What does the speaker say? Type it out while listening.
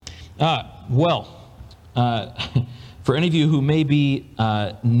Well, for any of you who may be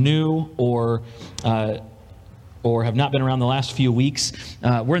new or have not been around the last few weeks,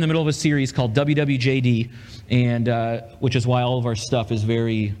 we're in the middle of a series called WWJD, and which is why all of our stuff is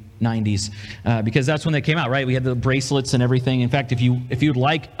very 90s, because that's when they came out, right? We had the bracelets and everything. In fact, if you'd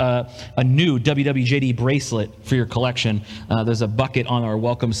like a new WWJD bracelet for your collection, there's a bucket on our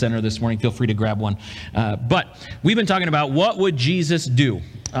welcome center this morning. Feel free to grab one. But we've been talking about what would Jesus do?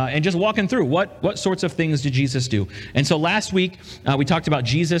 And just walking through what sorts of things did Jesus do. And so last week, we talked about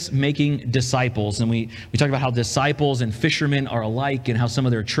Jesus making disciples. And we talked about how disciples and fishermen are alike and how some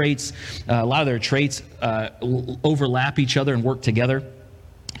of their traits, a lot of their traits overlap each other and work together.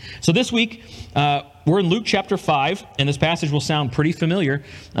 So this week, we're in Luke chapter 5, and this passage will sound pretty familiar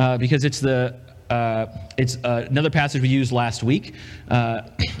because it's another passage we used last week.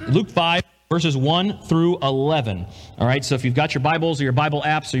 Luke 5, verses 1 through 11. All right, so if you've got your Bibles or your Bible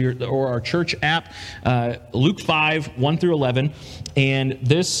apps or our church app, Luke 5, 1 through 11, and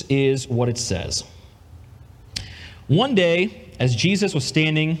this is what it says. One day, as Jesus was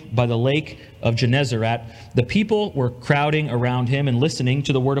standing by the lake of Gennesaret, the people were crowding around him and listening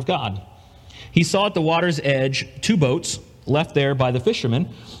to the word of God. He saw at the water's edge 2 boats left there by the fishermen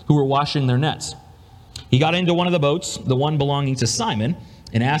who were washing their nets. He got into one of the boats, the one belonging to Simon,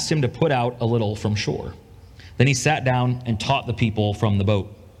 and asked him to put out a little from shore. Then he sat down and taught the people from the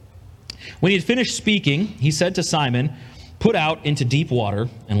boat. When he had finished speaking, he said to Simon, "Put out into deep water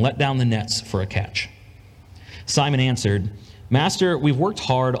and let down the nets for a catch." Simon answered, "Master, we've worked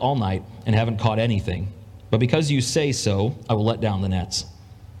hard all night and haven't caught anything. But because you say so, I will let down the nets."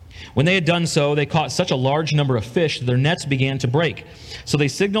 When they had done so, they caught such a large number of fish that their nets began to break. So they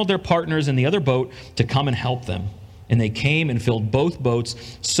signaled their partners in the other boat to come and help them. And they came and filled both boats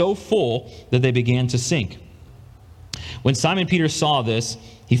so full that they began to sink. When Simon Peter saw this,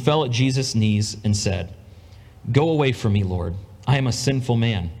 he fell at Jesus' knees and said, "Go away from me, Lord. I am a sinful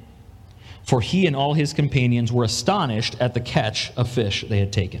man." For he and all his companions were astonished at the catch of fish they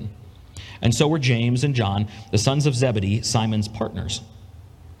had taken. And so were James and John, the sons of Zebedee, Simon's partners.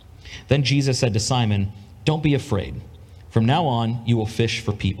 Then Jesus said to Simon, "Don't be afraid. From now on, you will fish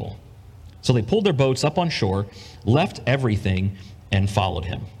for people." So they pulled their boats up on shore, left everything, and followed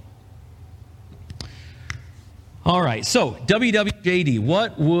him. All right, so WWJD,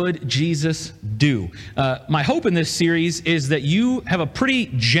 what would Jesus do? My hope in this series is that you have a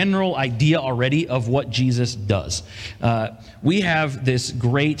pretty general idea already of what Jesus does. We have this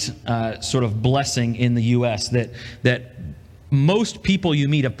great sort of blessing in the U.S. that most people you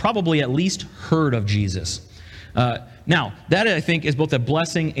meet have probably at least heard of Jesus. Now, that I think is both a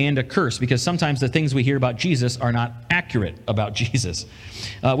blessing and a curse, because sometimes the things we hear about Jesus are not accurate about Jesus,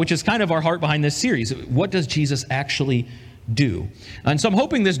 which is kind of our heart behind this series. What does Jesus actually do? And so I'm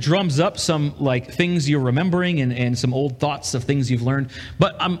hoping this drums up some things you're remembering and some old thoughts of things you've learned.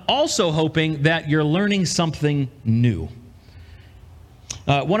 But I'm also hoping that you're learning something new.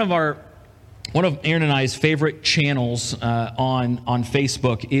 One of Aaron and I's favorite channels on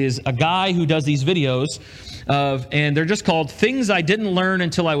Facebook is a guy who does these videos and they're just called Things I Didn't Learn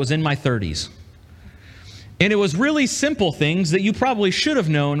Until I Was in My 30s. And it was really simple things that you probably should have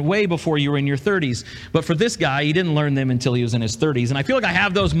known way before you were in your 30s. But for this guy, he didn't learn them until he was in his 30s. And I feel like I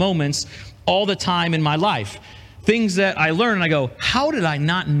have those moments all the time in my life. Things that I learn and I go, how did I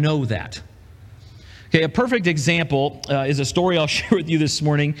not know that? Okay, a perfect example is a story I'll share with you this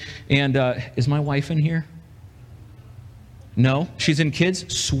morning. And is my wife in here? No? She's in kids?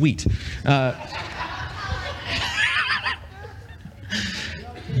 Sweet.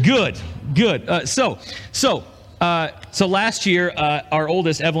 Good. So last year, our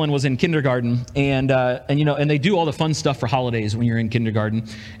oldest Evelyn was in kindergarten, and they do all the fun stuff for holidays when you're in kindergarten.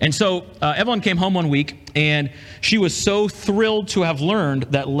 And so Evelyn came home one week, and she was so thrilled to have learned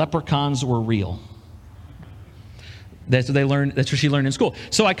that leprechauns were real. That's what she learned in school.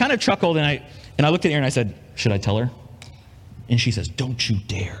 So I kind of chuckled, and I looked at Erin and I said, "Should I tell her?" And she says, "Don't you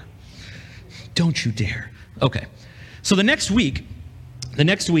dare. Don't you dare." Okay. So the next week,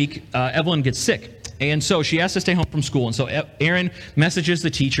 Evelyn gets sick. And so she has to stay home from school. And so Erin messages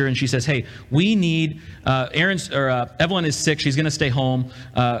the teacher and she says, "Hey, we need, Evelyn is sick. She's going to stay home.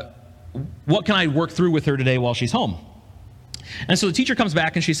 What can I work through with her today while she's home?" And so the teacher comes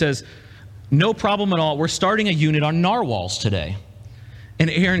back and she says, "No problem at all. We're starting a unit on narwhals today." And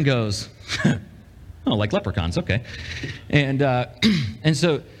Erin goes, "Oh, like leprechauns. Okay." And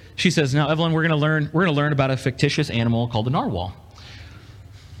so she says, "Now, Evelyn, we're going to learn about a fictitious animal called a narwhal."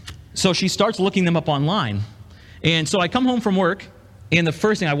 So she starts looking them up online. And so I come home from work, and the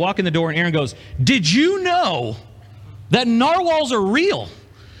first thing, I walk in the door, and Aaron goes, "Did you know that narwhals are real?"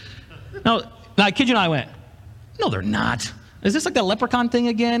 Now, I kid you not, I went, no, they're not. Is this like the leprechaun thing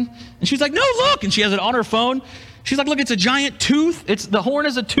again? And she's like, no, look. And she has it on her phone. She's like, look, it's a giant tooth. The horn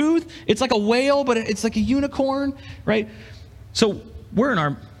is a tooth. It's like a whale, but it's like a unicorn, right? So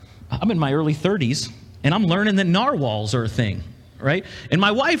I'm in my early 30s, and I'm learning that narwhals are a thing, right? And my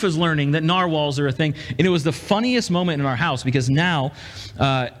wife is learning that narwhals are a thing. And it was the funniest moment in our house because now,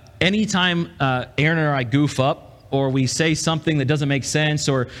 anytime Aaron or I goof up or we say something that doesn't make sense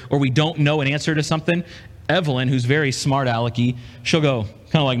or we don't know an answer to something, Evelyn, who's very smart alecky, she'll go,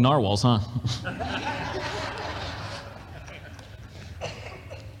 kind of like narwhals, huh?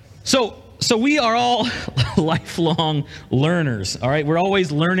 So we are all lifelong learners, all right? We're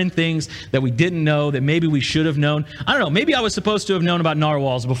always learning things that we didn't know, that maybe we should have known. I don't know, maybe I was supposed to have known about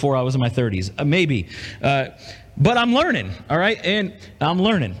narwhals before I was in my 30s, maybe. But I'm learning, all right? And I'm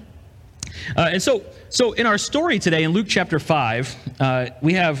learning. And so in our story today, in Luke chapter 5,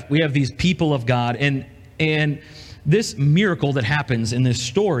 we have these people of God, and this miracle that happens in this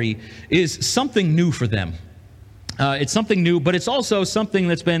story is something new for them. It's something new, but it's also something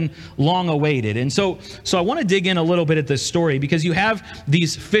that's been long awaited. And so I want to dig in a little bit at this story because you have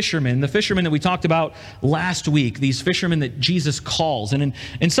these fishermen, the fishermen that we talked about last week, these fishermen that Jesus calls. And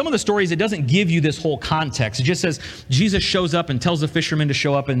in some of the stories, it doesn't give you this whole context. It just says Jesus shows up and tells the fishermen to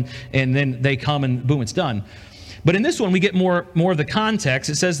show up, and then they come and boom, it's done. But in this one, we get more of the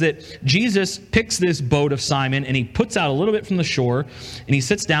context. It says that Jesus picks this boat of Simon, and he puts out a little bit from the shore, and he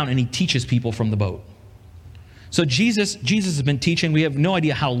sits down and he teaches people from the boat. So Jesus has been teaching. We have no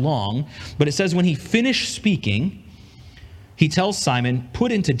idea how long, but it says when he finished speaking, he tells Simon,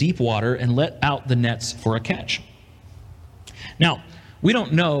 put into deep water and let out the nets for a catch. Now, we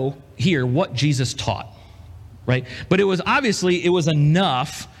don't know here what Jesus taught, right? But it was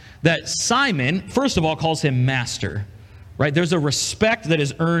enough that Simon, first of all, calls him master, right? There's a respect that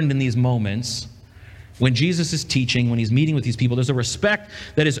is earned in these moments. When Jesus is teaching, when he's meeting with these people, there's a respect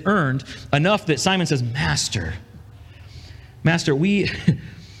that is earned enough that Simon says, Master,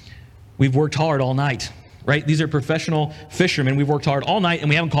 we've worked hard all night, right? These are professional fishermen. We've worked hard all night and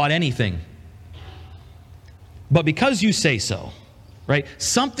we haven't caught anything. But because you say so, right?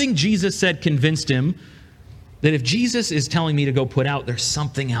 Something Jesus said convinced him that if Jesus is telling me to go put out, there's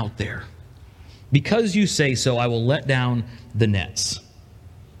something out there. Because you say so, I will let down the nets.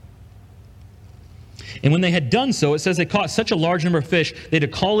 And when they had done so, it says they caught such a large number of fish, they had to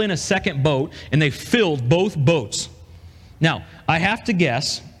call in a second boat, and they filled both boats. Now, I have to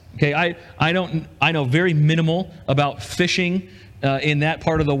guess, okay, I know very minimal about fishing in that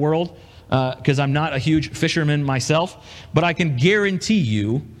part of the world, because I'm not a huge fisherman myself, but I can guarantee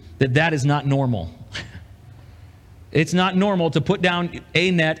you that is not normal. It's not normal to put down a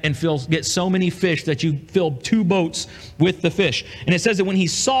net and get so many fish that you fill two boats with the fish. And it says that when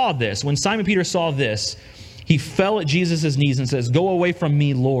Simon Peter saw this, he fell at Jesus' knees and says, go away from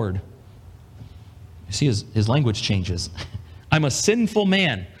me, Lord. You see, his language changes. I'm a sinful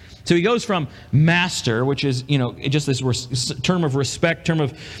man. So he goes from master, which is, just this term of respect, term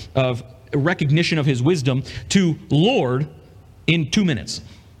of recognition of his wisdom, to Lord in 2 minutes.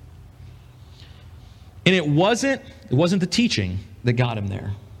 And it wasn't the teaching that got him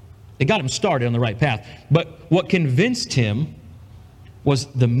there. It got him started on the right path. But what convinced him was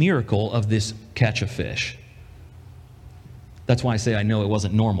the miracle of this catch of fish. That's why I say I know it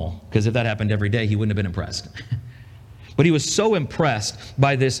wasn't normal, because if that happened every day, he wouldn't have been impressed. But he was so impressed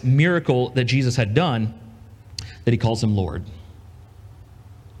by this miracle that Jesus had done that he calls him Lord.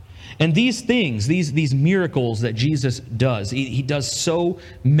 And these things, these miracles that Jesus does, he does so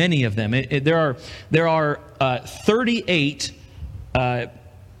many of them. There are 38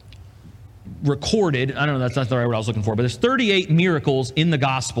 recorded, I don't know, that's not the right word I was looking for, but there's 38 miracles in the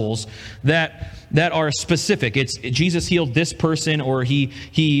Gospels that are specific. It's Jesus healed this person, or he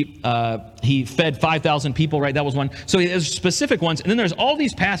fed 5,000 people, right? That was one. So there's specific ones. And then there's all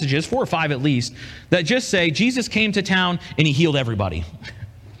these passages, 4 or 5 at least, that just say Jesus came to town and he healed everybody.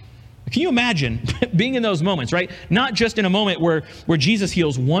 Can you imagine being in those moments, right? Not just in a moment where Jesus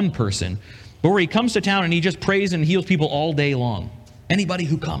heals one person, but where he comes to town and he just prays and heals people all day long. Anybody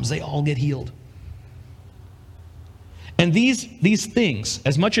who comes, they all get healed. And these things,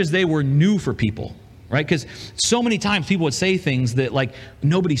 as much as they were new for people, right? Because so many times people would say things that like,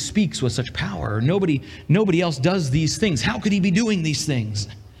 nobody speaks with such power, or nobody else does these things. How could he be doing these things?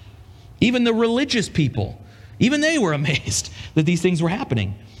 Even the religious people, even they were amazed that these things were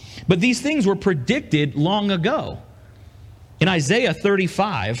happening. But these things were predicted long ago. In Isaiah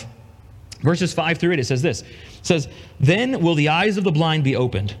 35, verses 5 through 8, it says this. It says, then will the eyes of the blind be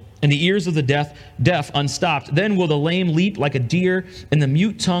opened, and the ears of the deaf unstopped. Then will the lame leap like a deer, and the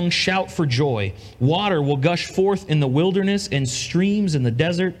mute tongue shout for joy. Water will gush forth in the wilderness, and streams in the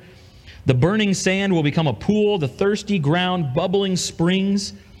desert. The burning sand will become a pool, the thirsty ground bubbling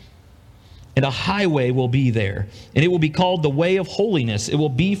springs. And a highway will be there, and it will be called the way of holiness. It will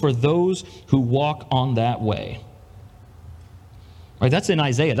be for those who walk on that way. Right, that's in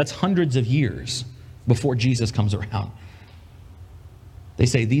Isaiah. That's hundreds of years before Jesus comes around. They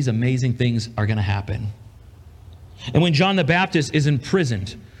say these amazing things are going to happen. And when John the Baptist is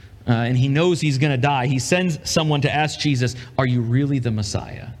imprisoned and he knows he's going to die, he sends someone to ask Jesus, are you really the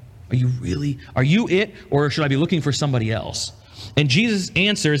Messiah? Are you it, or should I be looking for somebody else? And Jesus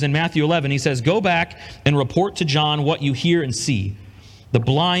answers in Matthew 11, he says, go back and report to John what you hear and see. The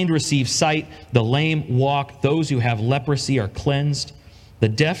blind receive sight, the lame walk, those who have leprosy are cleansed, the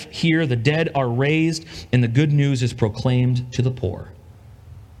deaf hear, the dead are raised, and the good news is proclaimed to the poor.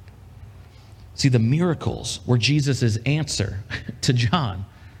 See, the miracles were Jesus' answer to John,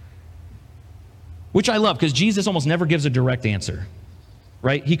 which I love because Jesus almost never gives a direct answer,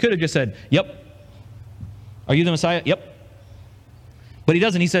 right? He could have just said, yep. Are you the Messiah? Yep. But he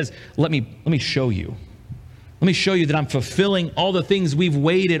doesn't. He says, let me show you. Let me show you that I'm fulfilling all the things we've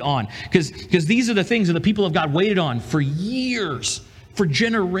waited on. Because these are the things that the people of God waited on for years, for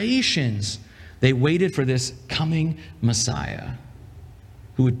generations. They waited for this coming Messiah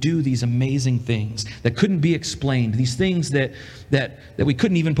who would do these amazing things that couldn't be explained, these things that we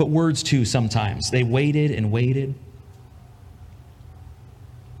couldn't even put words to sometimes. They waited and waited.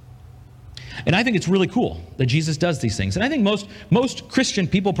 And I think it's really cool that Jesus does these things. And I think most Christian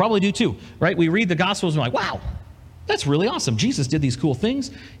people probably do too, right? We read the Gospels and we're like, wow, that's really awesome. Jesus did these cool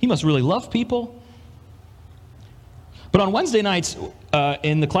things. He must really love people. But on Wednesday nights,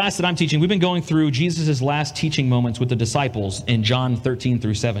 in the class that I'm teaching, we've been going through Jesus' last teaching moments with the disciples in John 13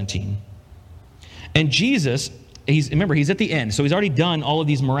 through 17. And Jesus, remember, he's at the end. So he's already done all of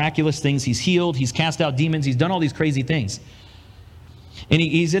these miraculous things. He's healed. He's cast out demons. He's done all these crazy things. And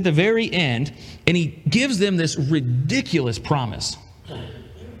he's at the very end, and he gives them this ridiculous promise.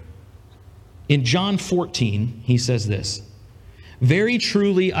 In John 14, he says this, very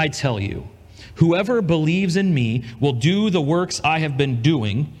truly I tell you, whoever believes in me will do the works I have been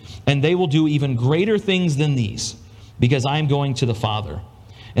doing, and they will do even greater things than these, because I am going to the Father.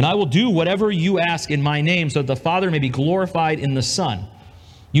 And I will do whatever you ask in my name, so that the Father may be glorified in the Son.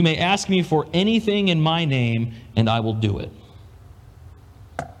 You may ask me for anything in my name, and I will do it.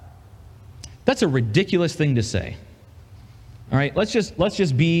 That's a ridiculous thing to say. All right, let's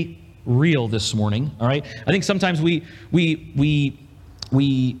just be real this morning. All right, I think sometimes we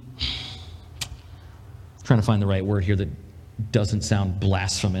trying to find the right word here that doesn't sound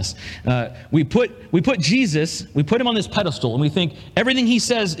blasphemous. We put Jesus, we put him on this pedestal, and we think everything he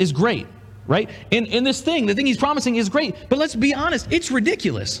says is great, right? And this thing, the thing he's promising is great, but let's be honest, it's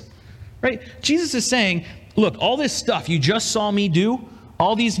ridiculous, right? Jesus is saying, look, all this stuff you just saw me do,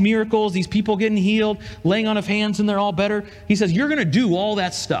 all these miracles, these people getting healed, laying on of hands and they're all better. He says, you're going to do all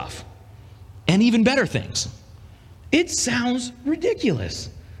that stuff and even better things. It sounds ridiculous.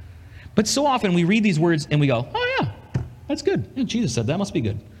 But so often we read these words and we go, oh yeah, that's good. Yeah, Jesus said that must be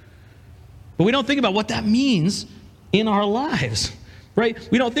good. But we don't think about what that means in our lives, right?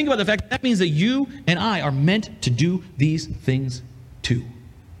 We don't think about the fact that means that you and I are meant to do these things too.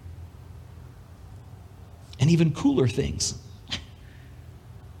 And even cooler things.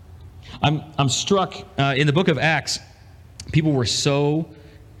 I'm struck in the book of Acts, people were so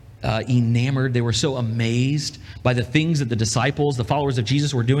enamored, they were so amazed by the things that the disciples, the followers of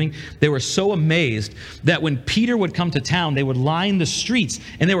Jesus were doing. They were so amazed that when Peter would come to town, they would line the streets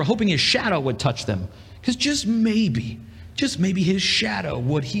and they were hoping his shadow would touch them. Because just maybe his shadow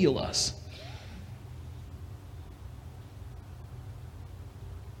would heal us.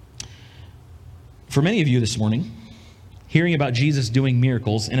 For many of you this morning, hearing about Jesus doing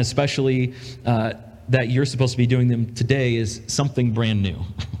miracles, and especially that you're supposed to be doing them today, is something brand new.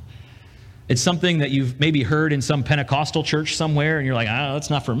 It's something that you've maybe heard in some Pentecostal church somewhere, and you're like, that's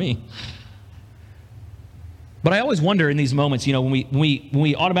not for me. But I always wonder in these moments, when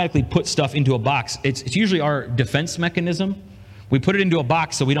we automatically put stuff into a box, it's usually our defense mechanism. We put it into a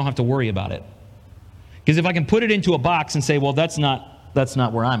box so we don't have to worry about it. Because if I can put it into a box and say, well, that's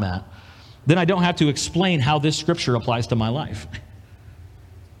not where I'm at, then I don't have to explain how this scripture applies to my life.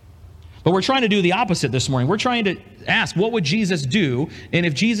 But we're trying to do the opposite this morning. We're trying to ask, what would Jesus do? And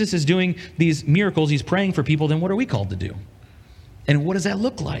if Jesus is doing these miracles, he's praying for people, then what are we called to do? And what does that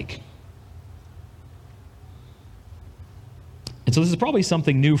look like? And so this is probably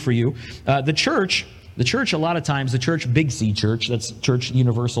something new for you. The church The church, a lot of times, the church, Big C church, that's church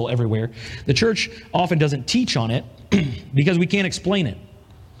universal everywhere, the church often doesn't teach on it because we can't explain it.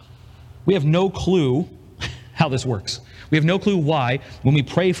 We have no clue how this works. We have no clue why, when we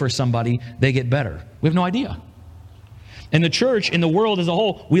pray for somebody, they get better. We have no idea. And the church, in the world as a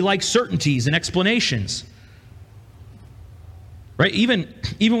whole, we like certainties and explanations. Right? Even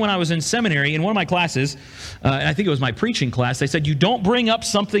when I was in seminary, in one of my classes, and I think it was my preaching class, they said, you don't bring up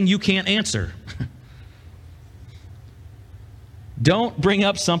something you can't answer. Don't bring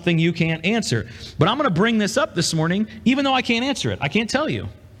up something you can't answer. But I'm going to bring this up this morning, even though I can't answer it. I can't tell you.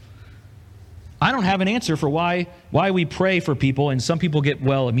 I don't have an answer for why we pray for people, and some people get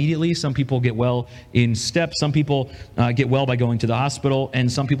well immediately, some people get well in steps, some people get well by going to the hospital,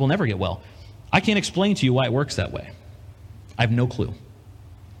 and some people never get well. I can't explain to you why it works that way. I have no clue.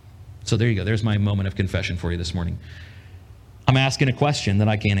 So there you go. There's my moment of confession for you this morning. I'm asking a question that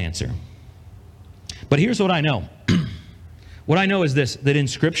I can't answer. But here's what I know. What I know is this, that in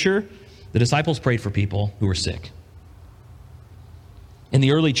Scripture, the disciples prayed for people who were sick. In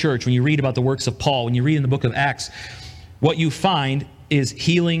the early church, when you read about the works of Paul, when you read in the book of Acts, what you find is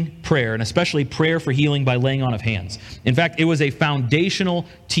healing prayer, and especially prayer for healing by laying on of hands. In fact, it was a foundational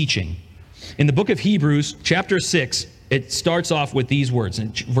teaching. In the book of Hebrews, chapter 6, it starts off with these words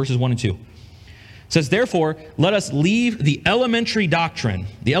in verses 1 and 2. It says, therefore, let us leave the elementary doctrine,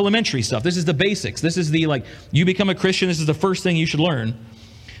 the elementary stuff. This is the basics. This is the, you become a Christian, this is the first thing you should learn.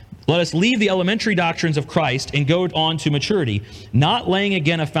 Let us leave the elementary doctrines of Christ and go on to maturity, not laying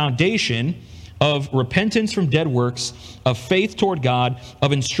again a foundation of repentance from dead works, of faith toward God,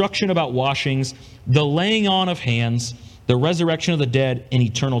 of instruction about washings, the laying on of hands, the resurrection of the dead, and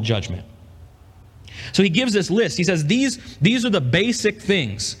eternal judgment. So he gives this list. He says these are the basic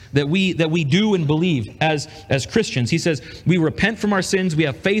things that we do and believe as Christians. He says we repent from our sins, we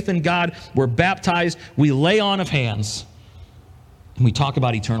have faith in God, we're baptized, we lay on of hands, and we talk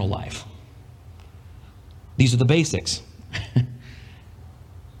about eternal life. These are the basics.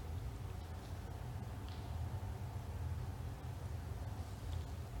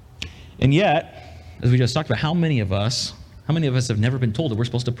 And yet, as we just talked about, how many of us have never been told that we're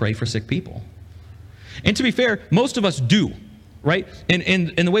supposed to pray for sick people? And to be fair, most of us do, right?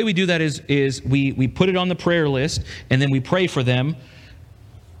 And the way we do that is we put it on the prayer list, and then we pray for them.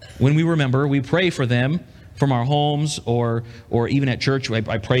 When we remember, we pray for them from our homes or even at church.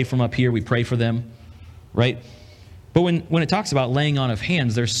 I pray from up here, we pray for them, right? But when it talks about laying on of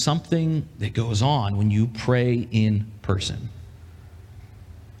hands, there's something that goes on when you pray in person.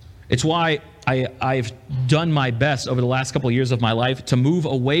 It's why I've done my best over the last couple of years of my life to move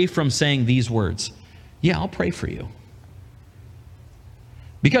away from saying these words. Yeah, I'll pray for you.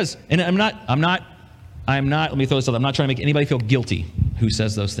 Because, and I'm not, let me throw this out, I'm not trying to make anybody feel guilty who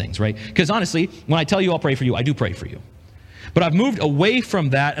says those things, right? Because honestly, when I tell you I'll pray for you, I do pray for you. But I've moved away from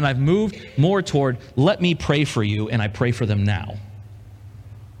that, and I've moved more toward, let me pray for you, and I pray for them now.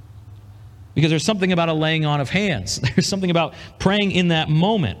 Because there's something about a laying on of hands. There's something about praying in that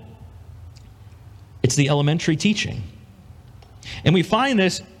moment. It's the elementary teaching. And we find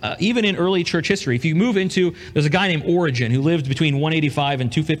this even in early church history. If you move into, there's a guy named Origen who lived between 185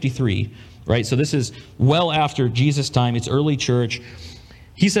 and 253, right? So this is well after Jesus' time. It's early church.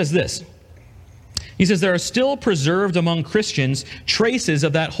 He says this. He says, there are still preserved among Christians traces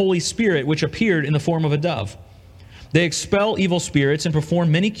of that Holy Spirit which appeared in the form of a dove. They expel evil spirits and perform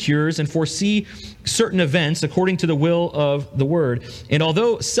many cures and foresee certain events according to the will of the word. And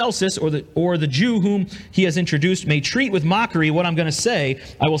although Celsus or the Jew whom he has introduced may treat with mockery what I'm going to say,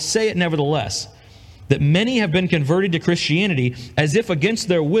 I will say it nevertheless, that many have been converted to Christianity as if against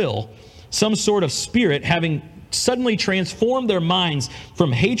their will, some sort of spirit having suddenly transformed their minds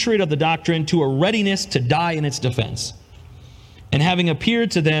from hatred of the doctrine to a readiness to die in its defense, and having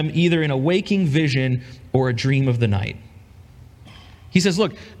appeared to them either in a waking vision or a dream of the night. He says,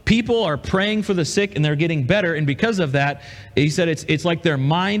 look, people are praying for the sick and they're getting better, and because of that, he said it's like their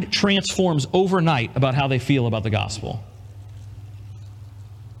mind transforms overnight about how they feel about the gospel.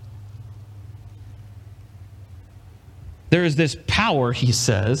 There is this power, he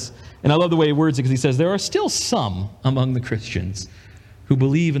says, and I love the way he words it because he says, there are still some among the Christians who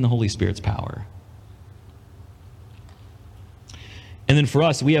believe in the Holy Spirit's power. And then for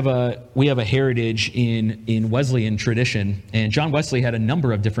us, we have a heritage in Wesleyan tradition, and John Wesley had a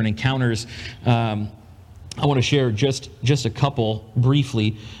number of different encounters. I want to share just a couple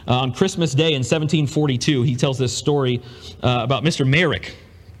briefly. On Christmas Day in 1742, he tells this story about Mr. Merrick.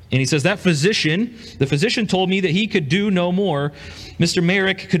 And he says, the physician told me that he could do no more. Mr.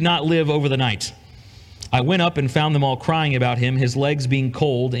 Merrick could not live over the night. I went up and found them all crying about him, his legs being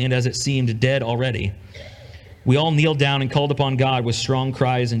cold and, as it seemed, dead already. We all kneeled down and called upon God with strong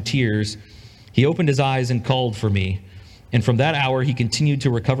cries and tears. He opened his eyes and called for me. And from that hour, he continued to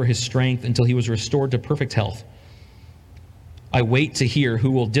recover his strength until he was restored to perfect health. I wait to hear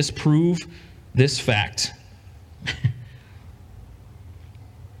who will disprove this fact.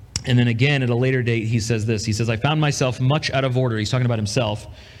 And then again, at a later date, he says this. He says, I found myself much out of order. He's talking about himself.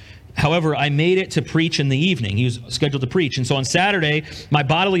 However, I made it to preach in the evening. He was scheduled to preach. And so on Saturday, my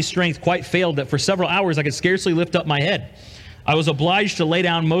bodily strength quite failed that for several hours I could scarcely lift up my head. I was obliged to lay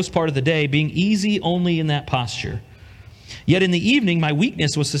down most part of the day, being easy only in that posture. Yet in the evening, my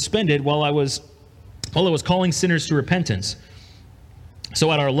weakness was suspended while I was calling sinners to repentance.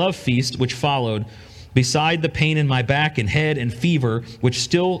 So at our love feast, which followed, beside the pain in my back and head and fever, which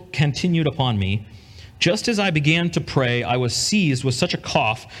still continued upon me, just as I began to pray, I was seized with such a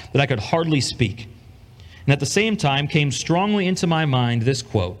cough that I could hardly speak. And at the same time came strongly into my mind this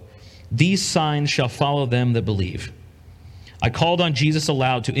quote, "These signs shall follow them that believe." I called on Jesus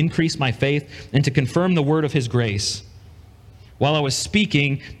aloud to increase my faith and to confirm the word of his grace. While I was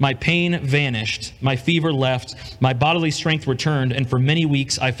speaking, my pain vanished, my fever left, my bodily strength returned, and for many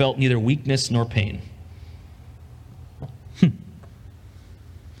weeks I felt neither weakness nor pain.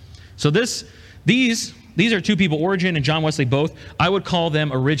 So these are two people, Origen and John Wesley both. I would call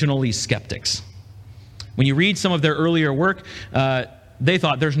them originally skeptics. When you read some of their earlier work, they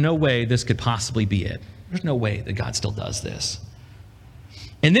thought there's no way this could possibly be it. There's no way that God still does this.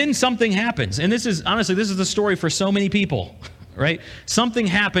 And then something happens. And this is the story for so many people, right? Something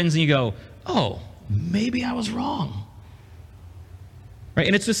happens and you go, oh, maybe I was wrong. Right?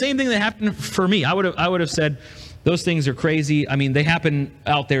 And it's the same thing that happened for me. I would have said, those things are crazy. I mean, they happen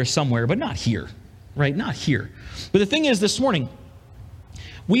out there somewhere, but not here, right? Not here. But the thing is, this morning,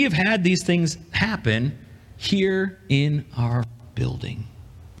 we have had these things happen here in our building.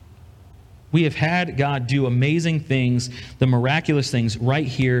 We have had God do amazing things, the miraculous things right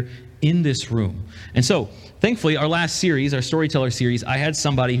here in this room. And so, thankfully, our last series, our storyteller series, I had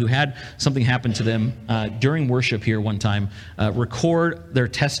somebody who had something happen to them during worship here one time record their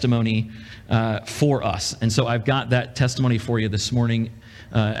testimony for us. And so I've got that testimony for you this morning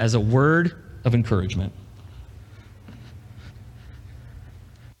as a word of encouragement.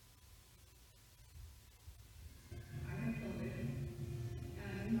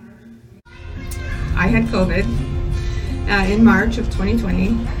 I had COVID in March of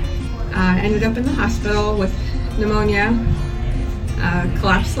 2020. Ended up in the hospital with pneumonia,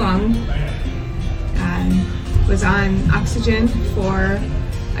 collapsed lung, was on oxygen for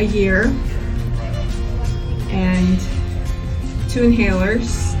a year and 2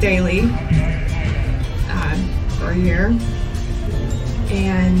 inhalers daily for a year,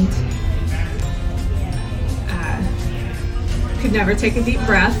 and could never take a deep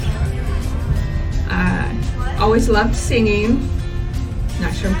breath. Always loved singing.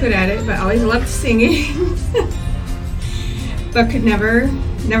 Not sure I'm good at it, but always loved singing. But could never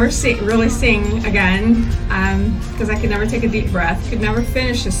really sing again because I could never take a deep breath. Could never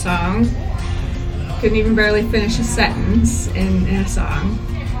finish a song. Couldn't even barely finish a sentence in a song.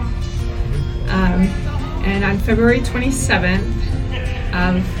 And on February 27th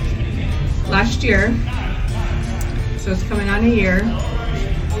of last year, so it's coming on a year,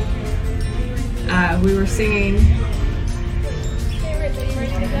 we were singing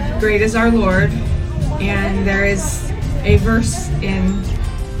 "Great is Our Lord," and there is a verse in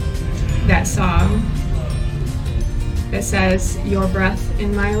that song that says, "Your breath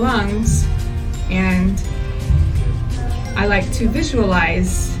in my lungs," and I like to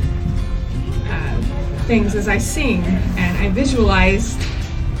visualize things as I sing, and I visualized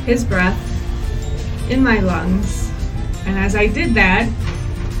his breath in my lungs, and as I did that,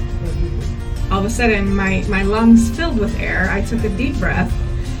 all of a sudden my lungs filled with air. I took a deep breath,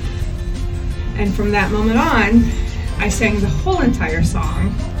 and from that moment on, I sang the whole entire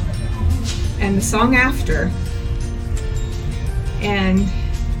song and the song after, and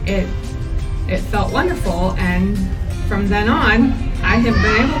it felt wonderful. And from then on, I have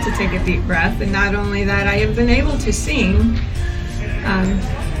been able to take a deep breath, and not only that, I have been able to sing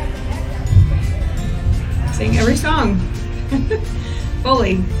every song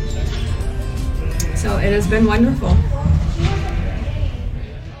fully. So it has been wonderful.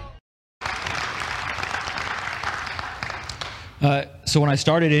 So when I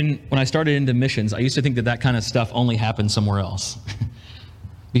started into missions, I used to think that kind of stuff only happened somewhere else,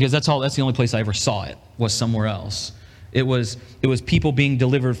 because that's the only place I ever saw it was somewhere else. It was people being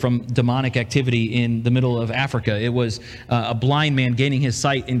delivered from demonic activity in the middle of Africa. It was a blind man gaining his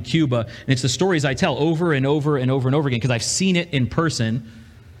sight in Cuba. And it's the stories I tell over and over and over and over again because I've seen it in person.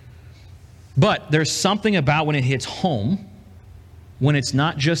 But there's something about when it hits home, when it's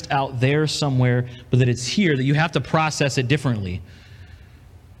not just out there somewhere, but that it's here, that you have to process it differently.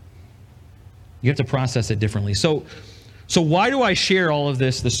 You have to process it differently. So why do I share all of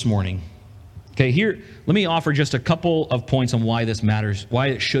this morning? Okay, here, let me offer just a couple of points on why this matters, why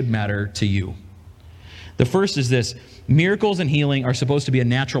it should matter to you. The first is this: miracles and healing are supposed to be a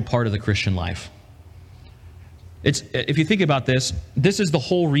natural part of the Christian life. If you think about this is the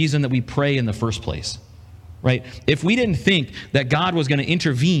whole reason that we pray in the first place, right? If we didn't think that God was going to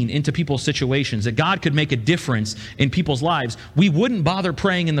intervene into people's situations, that God could make a difference in people's lives, we wouldn't bother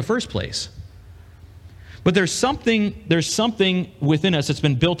praying in the first place. But there's something within us that's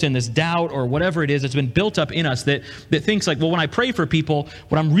been built in, this doubt or whatever it is, that's been built up in us that thinks like, well, when I pray for people,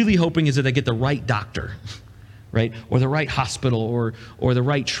 what I'm really hoping is that they get the right doctor, right? Or the right hospital or the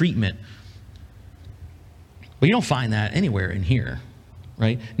right treatment. Well, you don't find that anywhere in here,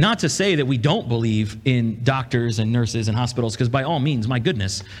 right? Not to say that we don't believe in doctors and nurses and hospitals, because by all means, my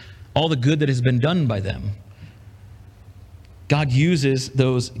goodness, all the good that has been done by them. God uses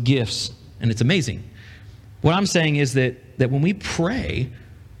those gifts, and it's amazing. What I'm saying is that when we pray,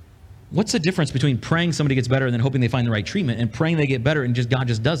 what's the difference between praying somebody gets better and then hoping they find the right treatment and praying they get better and God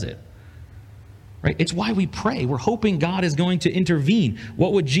just does it? Right? It's why we pray. We're hoping God is going to intervene.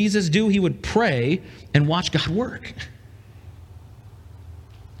 What would Jesus do? He would pray and watch God work.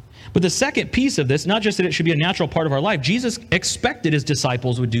 But the second piece of this, not just that it should be a natural part of our life, Jesus expected his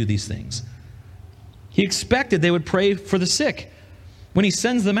disciples would do these things. He expected they would pray for the sick. When he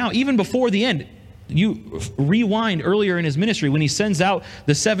sends them out, even before the end, you rewind earlier in his ministry, when he sends out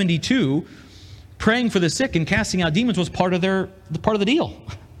the 72, praying for the sick and casting out demons was part of the deal.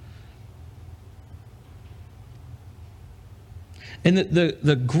 And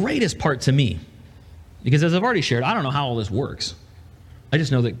the greatest part to me, because as I've already shared, I don't know how all this works. I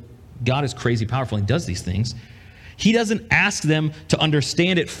just know that God is crazy powerful and does these things. He doesn't ask them to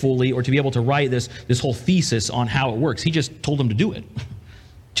understand it fully or to be able to write this whole thesis on how it works. He just told them to do it.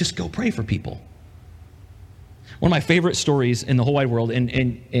 Just go pray for people. One of my favorite stories in the whole wide world,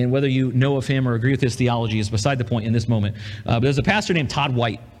 and whether you know of him or agree with his theology is beside the point in this moment. But there's a pastor named Todd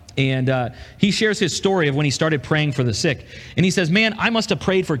White, and he shares his story of when he started praying for the sick. And he says, man, I must have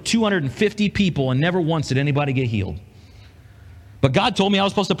prayed for 250 people and never once did anybody get healed. But God told me I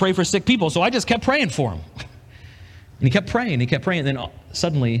was supposed to pray for sick people, so I just kept praying for them. And he kept praying, and then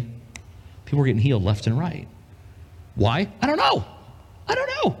suddenly people were getting healed left and right. Why? I don't know.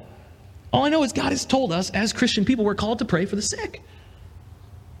 All I know is God has told us as Christian people, we're called to pray for the sick.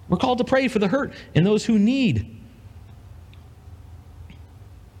 We're called to pray for the hurt and those who need.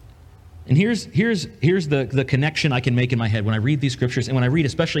 And here's the connection I can make in my head when I read these scriptures, and when I read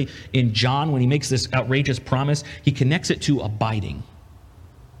especially in John, when he makes this outrageous promise, he connects it to abiding.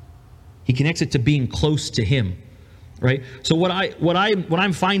 He connects it to being close to him, right? So what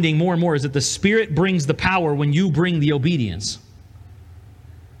I'm finding more and more is that the Spirit brings the power when you bring the obedience.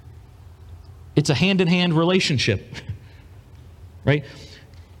 It's a hand-in-hand relationship, right?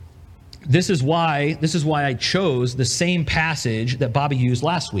 This is why I chose the same passage that Bobby used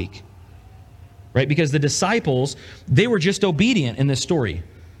last week, right? Because the disciples, they were just obedient in this story.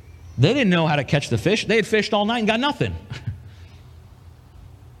 They didn't know how to catch the fish. They had fished all night and got nothing.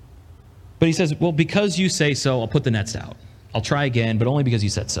 But he says, well, because you say so, I'll put the nets out. I'll try again, but only because you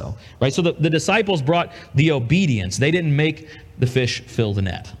said so, right? So the disciples brought the obedience. They didn't make the fish fill the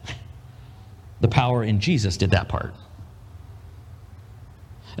net. The power in Jesus did that part.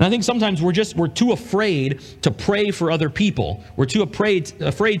 And I think sometimes we're too afraid to pray for other people. We're too afraid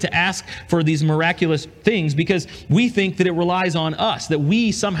to ask for these miraculous things because we think that it relies on us, that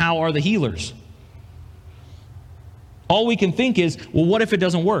we somehow are the healers. All we can think is, well, what if it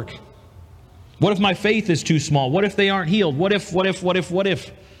doesn't work? What if my faith is too small? What if they aren't healed? What if?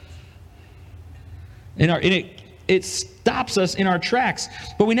 And it stops us in our tracks,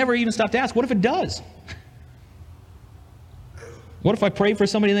 but we never even stop to ask, what if it does? What if I pray for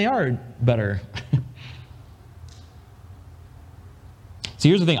somebody and they are better? See,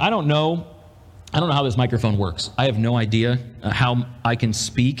 here's the thing. I don't know how this microphone works. I have no idea how I can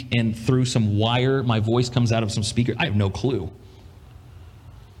speak and through some wire my voice comes out of some speaker. I have no clue.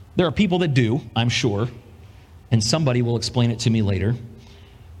 There are people that do, I'm sure, and somebody will explain it to me later,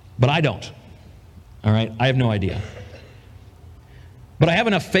 but I don't. All right? I have no idea. But I have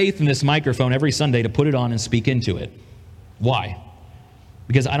enough faith in this microphone every Sunday to put it on and speak into it. Why?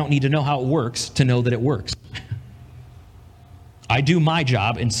 Because I don't need to know how it works to know that it works. I do my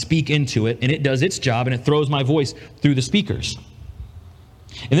job and speak into it, and it does its job, and it throws my voice through the speakers.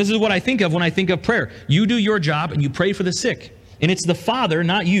 And this is what I think of when I think of prayer. You do your job, and you pray for the sick. And it's the Father,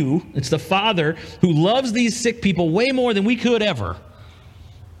 not you. It's the Father who loves these sick people way more than we could ever.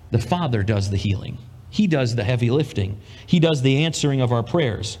 The Father does the healing. He does the heavy lifting. He does the answering of our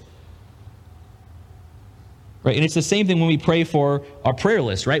prayers. Right? And it's the same thing when we pray for our prayer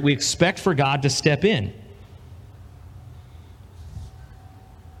list, right? We expect for God to step in.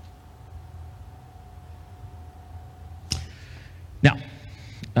 Now,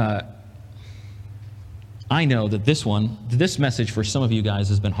 I know that this message for some of you guys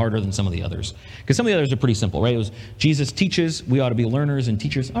has been harder than some of the others. Because some of the others are pretty simple, right? It was Jesus teaches, we ought to be learners and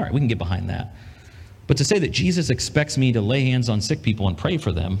teachers. All right, we can get behind that. But to say that Jesus expects me to lay hands on sick people and pray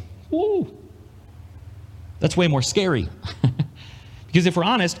for them, woo, that's way more scary. Because if we're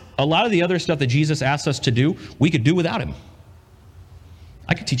honest, a lot of the other stuff that Jesus asks us to do, we could do without him.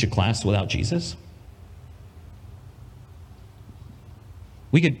 I could teach a class without Jesus.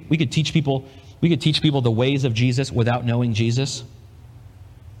 We could teach people the ways of Jesus without knowing Jesus.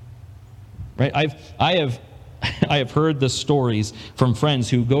 Right? I have heard the stories from friends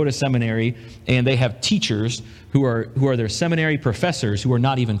who go to seminary and they have teachers who are their seminary professors who are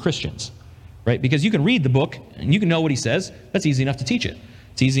not even Christians. Right? Because you can read the book and you can know what he says. That's easy enough to teach it.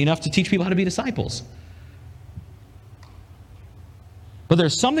 It's easy enough to teach people how to be disciples. But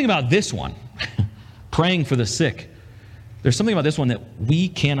there's something about this one, praying for the sick. There's something about this one that we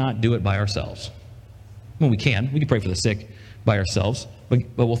cannot do it by ourselves. Well, we can pray for the sick by ourselves,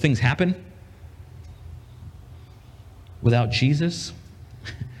 but will things happen without Jesus?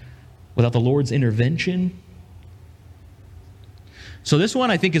 Without the Lord's intervention? So this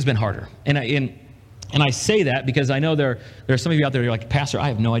one I think has been harder. And I say that because I know there are some of you out there who are like, Pastor, I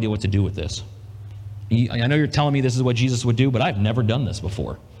have no idea what to do with this. I know you're telling me this is what Jesus would do, but I've never done this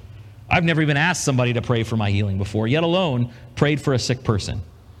before. I've never even asked somebody to pray for my healing before, yet alone prayed for a sick person.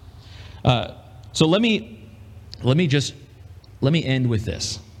 So let me end with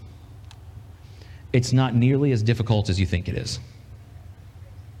this. It's not nearly as difficult as you think it is.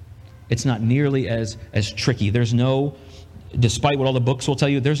 It's not nearly as tricky. There's no, despite what all the books will tell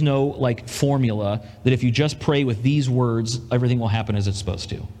you, there's no like formula that if you just pray with these words, everything will happen as it's supposed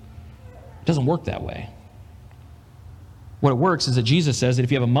to. It doesn't work that way. What it works is that Jesus says that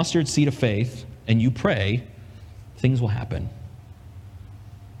if you have a mustard seed of faith and you pray, things will happen.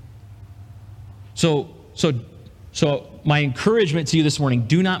 So my encouragement to you this morning,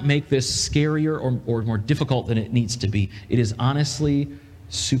 do not make this scarier or more difficult than it needs to be. It is honestly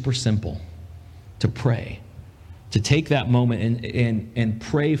super simple to pray. To take that moment and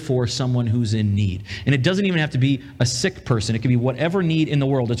pray for someone who's in need. And it doesn't even have to be a sick person. It can be whatever need in the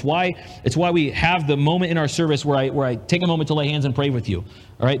world. It's why we have the moment in our service where I take a moment to lay hands and pray with you.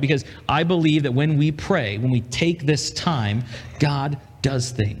 All right? Because I believe that when we pray, when we take this time, God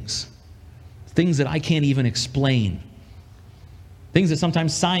does things. Things that I can't even explain. Things that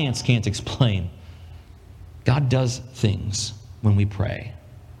sometimes science can't explain. God does things when we pray.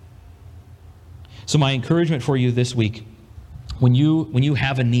 So my encouragement for you this week, when you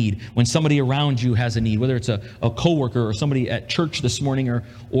have a need, when somebody around you has a need, whether it's a coworker or somebody at church this morning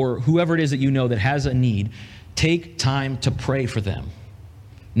or whoever it is that you know that has a need, take time to pray for them.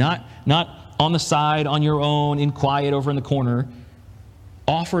 Not on the side, on your own, in quiet over in the corner.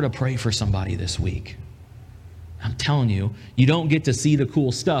 Offer to pray for somebody this week. I'm telling you, you don't get to see the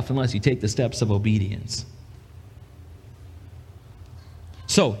cool stuff unless you take the steps of obedience.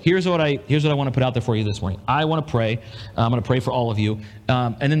 So here's what I want to put out there for you this morning. I want to pray. I'm going to pray for all of you.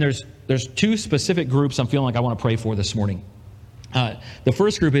 And then there's two specific groups I'm feeling like I want to pray for this morning. The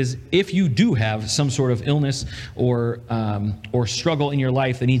first group is if you do have some sort of illness or struggle in your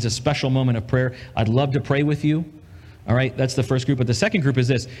life that needs a special moment of prayer, I'd love to pray with you. All right, that's the first group. But the second group is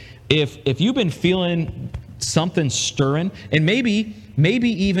this: if you've been feeling something stirring, and maybe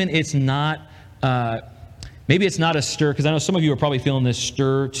even it's not. Maybe it's not a stir, because I know some of you are probably feeling this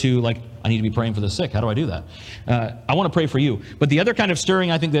stir to like, I need to be praying for the sick. How do I do that? I want to pray for you. But the other kind of stirring,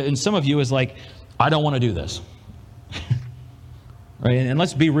 I think that in some of you is like, I don't want to do this. Right? And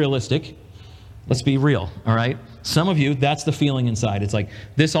let's be realistic. Let's be real, all right? Some of you, that's the feeling inside. It's like,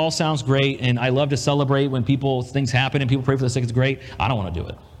 this all sounds great, and I love to celebrate when things happen and people pray for the sick. It's great. I don't want to do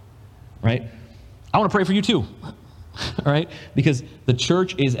it, right? I want to pray for you too, all right? Because the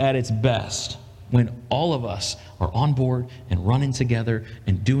church is at its best when all of us are on board and running together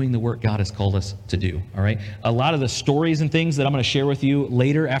and doing the work God has called us to do, all right? A lot of the stories and things that I'm going to share with you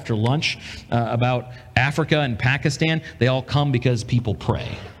later after lunch about Africa and Pakistan, they all come because people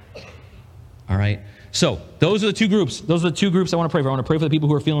pray, all right? So those are the two groups. Those are the two groups I want to pray for. I want to pray for the people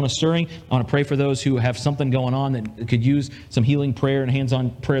who are feeling a stirring. I want to pray for those who have something going on that could use some healing prayer and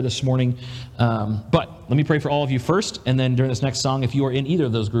hands-on prayer this morning. But let me pray for all of you first, and then during this next song, if you are in either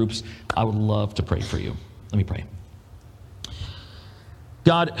of those groups, I would love to pray for you. Let me pray.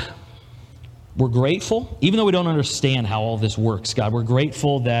 God, we're grateful, even though we don't understand how all this works, God, we're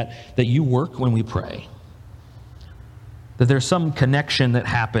grateful that you work when we pray. That there's some connection that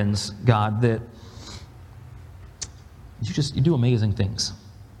happens, God, that you do amazing things.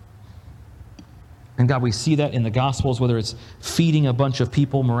 And God, we see that in the Gospels, whether it's feeding a bunch of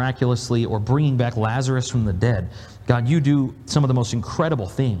people miraculously or bringing back Lazarus from the dead. God, you do some of the most incredible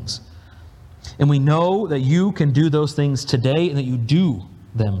things. And we know that you can do those things today and that you do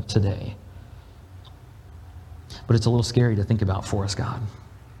them today. But it's a little scary to think about for us, God.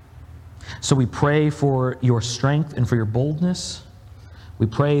 So we pray for your strength and for your boldness. We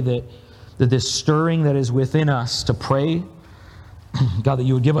pray that this stirring that is within us to pray, God, that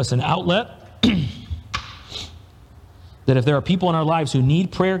you would give us an outlet. That if there are people in our lives who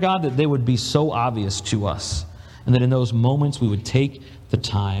need prayer, God, that they would be so obvious to us. And that in those moments we would take the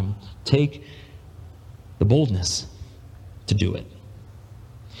time, take the boldness to do it.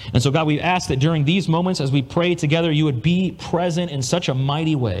 And so, God, we ask that during these moments as we pray together, you would be present in such a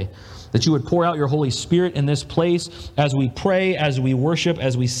mighty way, that you would pour out your Holy Spirit in this place as we pray, as we worship,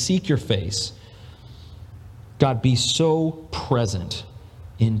 as we seek your face. God, be so present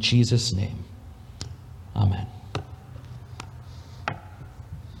in Jesus' name. Amen.